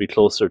we would be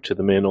closer to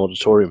the main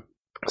auditorium.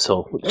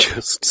 So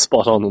just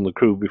spot on the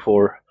crew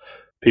before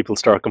people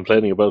start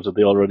complaining about it.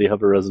 They already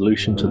have a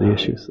resolution to the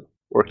issue. So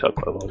worked out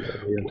quite well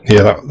at the end.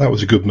 Yeah, that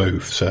was a good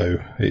move. So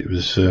it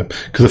was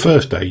because the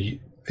first day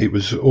it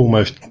was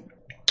almost.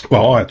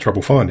 Well, I had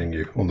trouble finding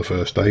you on the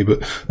first day,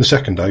 but the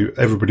second day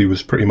everybody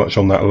was pretty much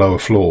on that lower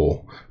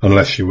floor,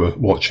 unless you were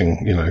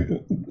watching,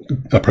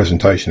 a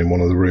presentation in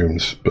one of the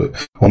rooms.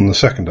 But on the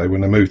second day,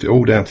 when they moved it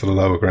all down to the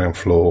lower ground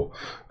floor,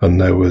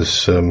 and there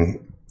was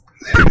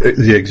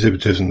the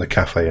exhibitors and the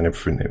cafe and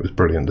everything, it was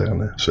brilliant down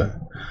there. So.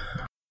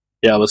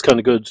 Yeah, it was kind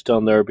of good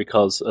down there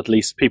because at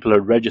least people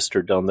had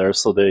registered down there,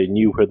 so they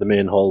knew where the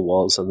main hall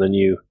was, and they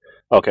knew,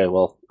 okay,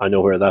 well, I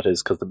know where that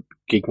is because the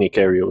Geeknik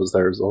area was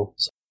there as well.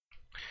 So.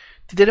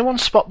 Did anyone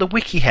spot the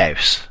Wiki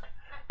House?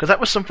 Because that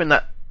was something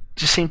that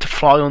just seemed to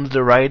fly under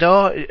the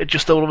radar,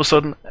 just all of a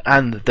sudden,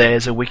 and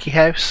there's a Wiki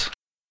House.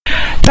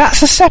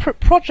 That's a separate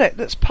project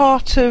that's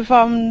part of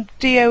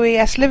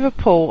DOES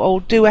Liverpool, or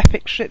Do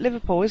Epic Shit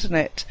Liverpool, isn't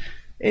it?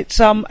 It's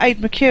Aid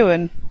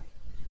McEwen.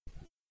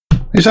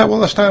 Is that what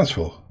that stands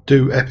for?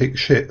 Do Epic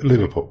Shit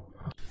Liverpool?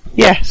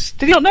 Yes.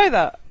 Did you not know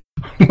that?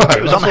 No,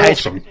 it was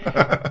awesome.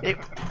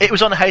 It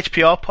was on a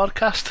HPR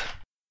podcast.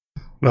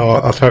 No,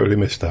 I totally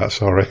missed that.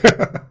 Sorry.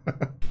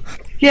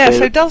 Yeah,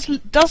 so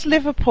does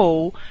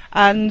Liverpool,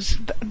 and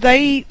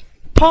they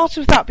part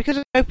of that, because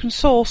of open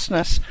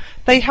sourceness,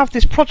 they have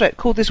this project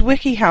called this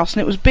Wiki House,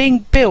 and it was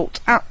being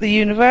built at the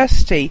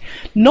university,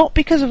 not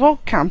because of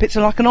OGCamp. It's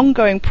like an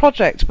ongoing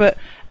project, but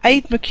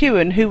Aid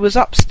McEwen, who was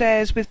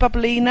upstairs with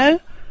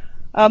Bubblino,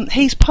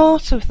 he's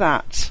part of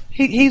that.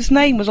 His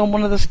name was on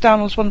one of the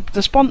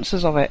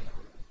sponsors of it.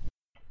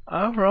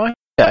 Oh, right.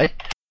 Okay.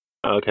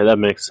 Okay, that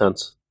makes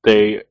sense.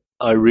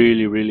 I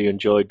really, really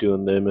enjoyed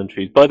doing the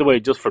entries. By the way,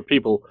 just for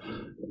people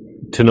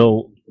to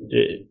know,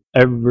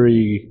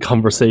 every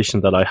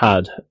conversation that I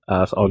had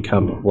at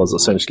OnCamp was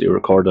essentially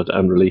recorded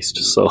and released.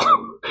 So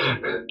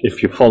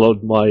if you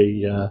followed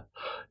the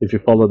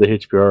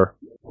HPR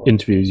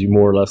interviews, you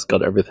more or less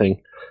got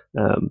everything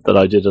that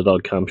I did at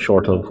OddCamp,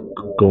 short of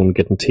going and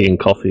getting tea and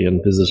coffee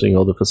and visiting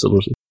other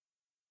facilities.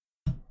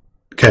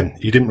 Ken,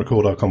 you didn't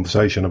record our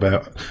conversation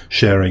about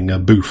sharing a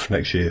booth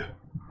next year.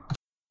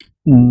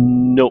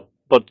 No,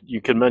 but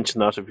you can mention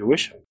that if you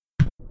wish.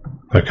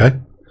 Okay.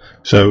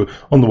 So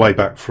on the way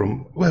back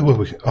from, where were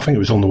we? I think it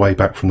was on the way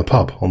back from the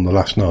pub on the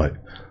last night.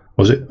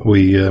 Was it?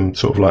 We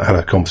sort of like had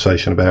a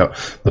conversation about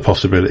the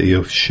possibility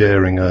of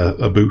sharing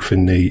a booth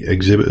in the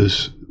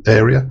exhibitors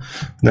area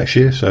next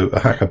year. So a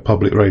Hacker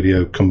Public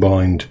Radio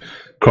combined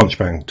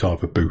Crunchbang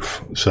type of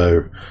booth.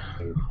 So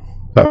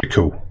that'd be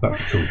cool.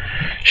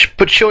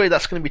 But surely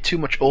that's going to be too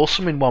much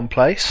awesome in one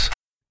place.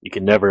 You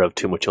can never have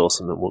too much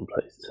awesome in one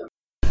place.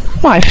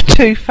 Well, I have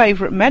two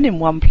favourite men in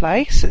one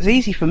place. It's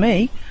easy for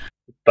me.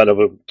 But I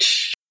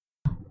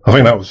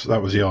think that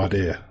was the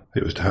idea.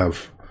 It was to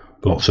have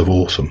lots of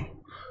awesome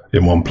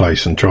in one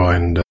place and try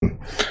and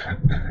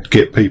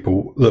get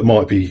people that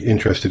might be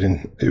interested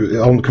in.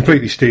 I'm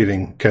completely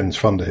stealing Ken's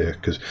thunder here,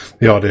 because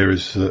the idea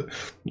is that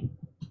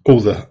all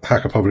the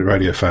Hacker Public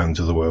Radio fans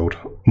of the world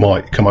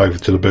might come over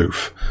to the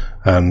booth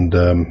and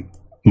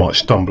might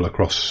stumble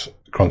across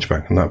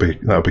Crunchbang, and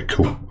that'd be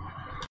cool.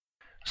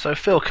 So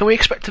Phil, can we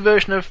expect a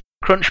version of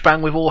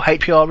Crunchbang with all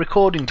HPR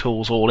recording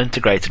tools all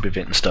integrated with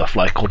it and stuff,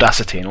 like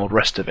Audacity and all the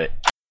rest of it?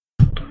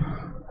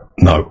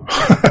 No.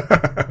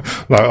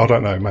 No, I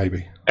don't know,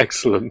 maybe.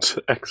 Excellent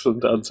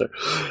answer.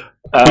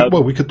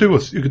 Well, you could do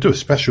a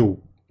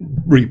special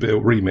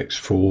rebuilt remix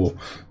for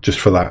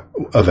that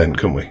event,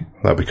 couldn't we?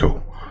 That'd be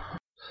cool.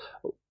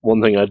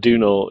 One thing I do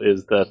know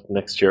is that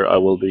next year I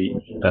will be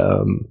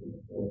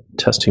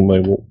testing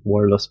my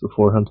wireless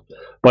beforehand.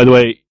 By the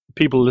way,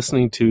 people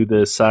listening to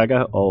the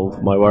saga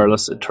of my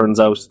wireless, it turns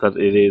out that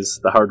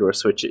the hardware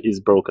switch is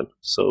broken.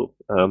 So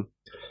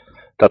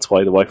that's why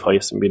the Wi-Fi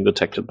isn't being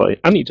detected by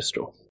any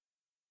distro.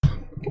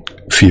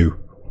 Phew.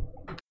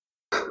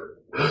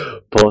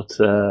 But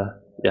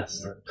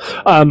yes.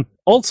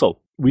 Also,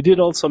 we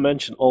did also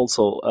mention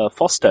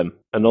FOSDEM,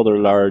 another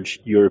large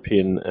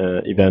European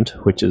event,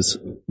 which is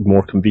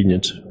more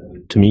convenient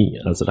to me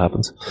as it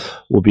happens,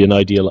 will be an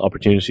ideal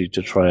opportunity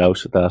to try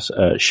out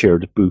that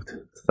shared booth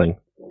thing.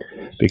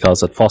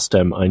 Because at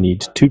FOSDEM I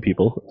need two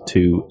people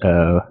to,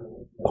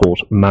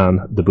 quote,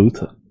 man the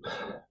booth,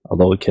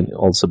 although it can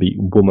also be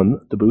woman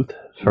the booth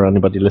for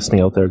anybody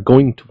listening out there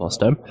going to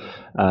FOSDEM.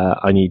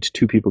 I need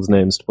two people's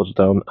names to put it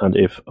down, and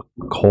if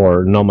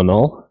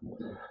Cornominal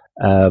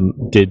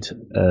did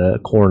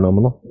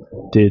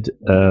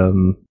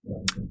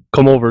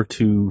come over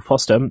to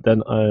FOSDEM,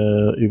 then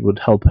it would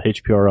help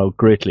HPR out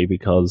greatly,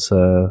 because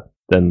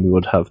then we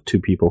would have two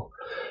people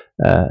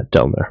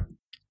down there.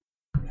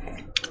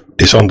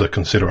 It's under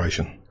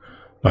consideration.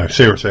 No,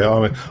 seriously. I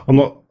mean,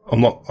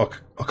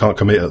 I can't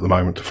commit at the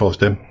moment to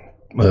FOSDEM,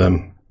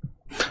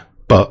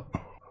 but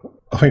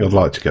I think I'd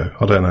like to go.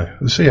 I don't know.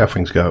 Let's see how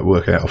things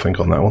work out. I think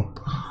on that one.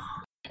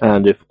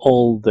 And if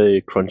all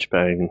the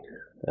Crunchbang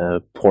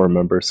forum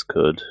members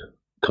could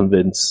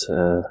convince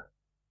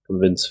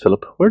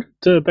Philip, where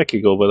did Becky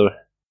go, by the way?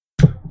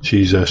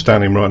 She's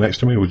standing right next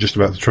to me. We're just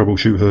about to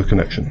troubleshoot her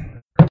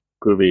connection.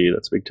 Groovy.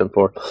 That's Big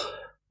 10-4.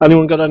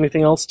 Anyone got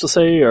anything else to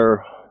say,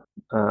 or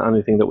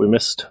anything that we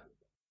missed?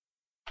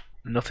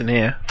 Nothing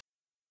here.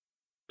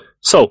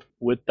 So,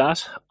 with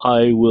that,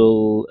 I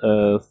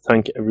will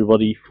thank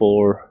everybody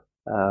for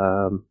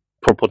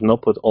putting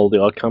up with all the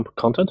OddCamp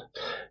content.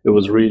 It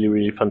was really,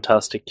 really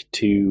fantastic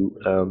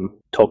to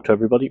talk to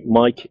everybody.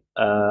 Mike,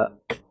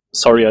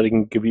 sorry I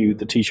didn't give you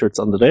the t-shirts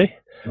on the day.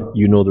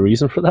 You know the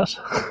reason for that,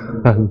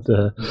 and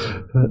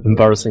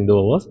embarrassing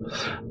though it was.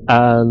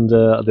 And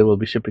they will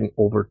be shipping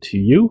over to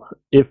you.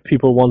 If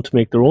people want to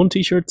make their own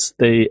t-shirts,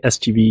 the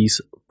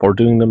SGVs for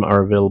doing them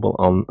are available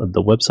on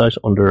the website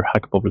under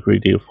Hacker Public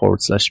Radio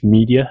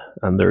 /media,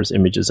 and there's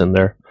images in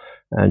there,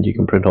 and you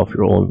can print off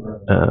your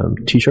own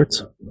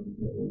t-shirts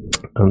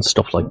and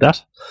stuff like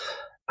that.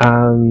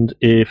 And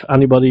if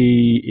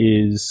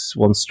anybody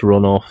wants to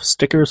run off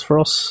stickers for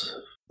us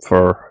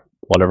for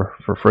whatever,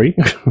 for free,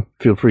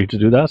 feel free to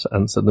do that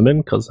and send them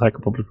in, because Hacker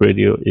Public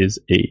Radio is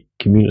a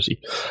community.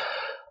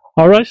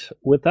 Alright,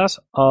 with that,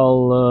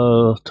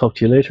 I'll talk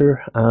to you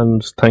later,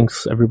 and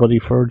thanks everybody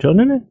for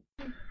joining in.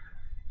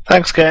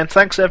 Thanks, Ken.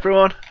 Thanks,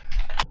 everyone.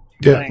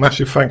 Yeah, Thanks.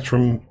 massive thanks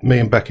from me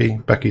and Becky.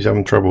 Becky's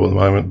having trouble at the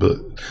moment, but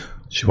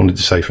she wanted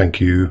to say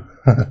thank you.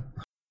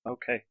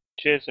 Okay.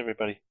 Cheers,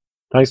 everybody.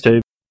 Thanks,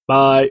 Dave.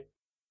 Bye.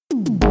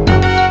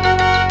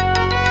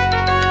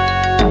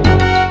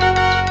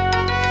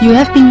 You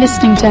have been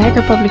listening to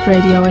Hacker Public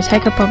Radio at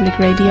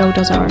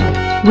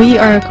hackerpublicradio.org. We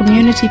are a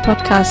community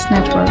podcast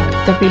network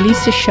that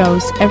releases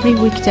shows every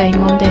weekday,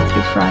 Monday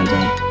through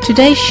Friday.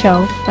 Today's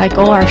show, like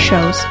all our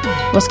shows,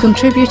 was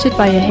contributed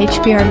by a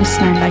HPR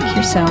listener like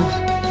yourself.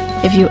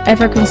 If you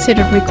ever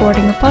considered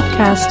recording a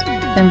podcast,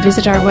 then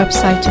visit our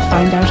website to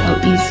find out how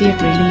easy it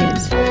really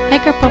is.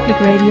 Hacker Public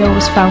Radio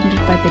was founded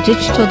by the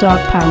Digital Dog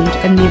Pound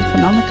and the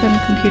Infonomicon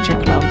Computer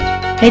Club.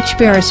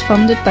 HPR is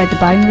funded by the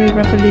Binary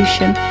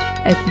Revolution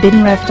at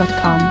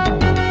binrev.com.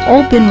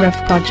 All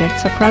BinRev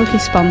projects are proudly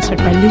sponsored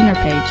by Lunar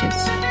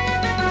Pages.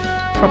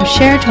 From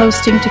shared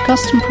hosting to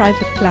custom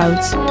private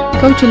clouds,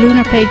 go to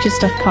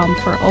lunarpages.com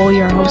for all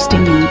your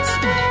hosting needs.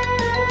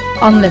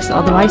 Unless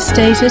otherwise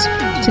stated,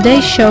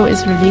 today's show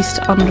is released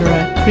under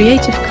a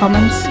Creative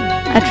Commons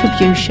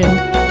Attribution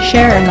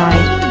Share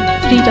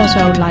Alike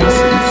 3.0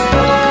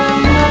 license.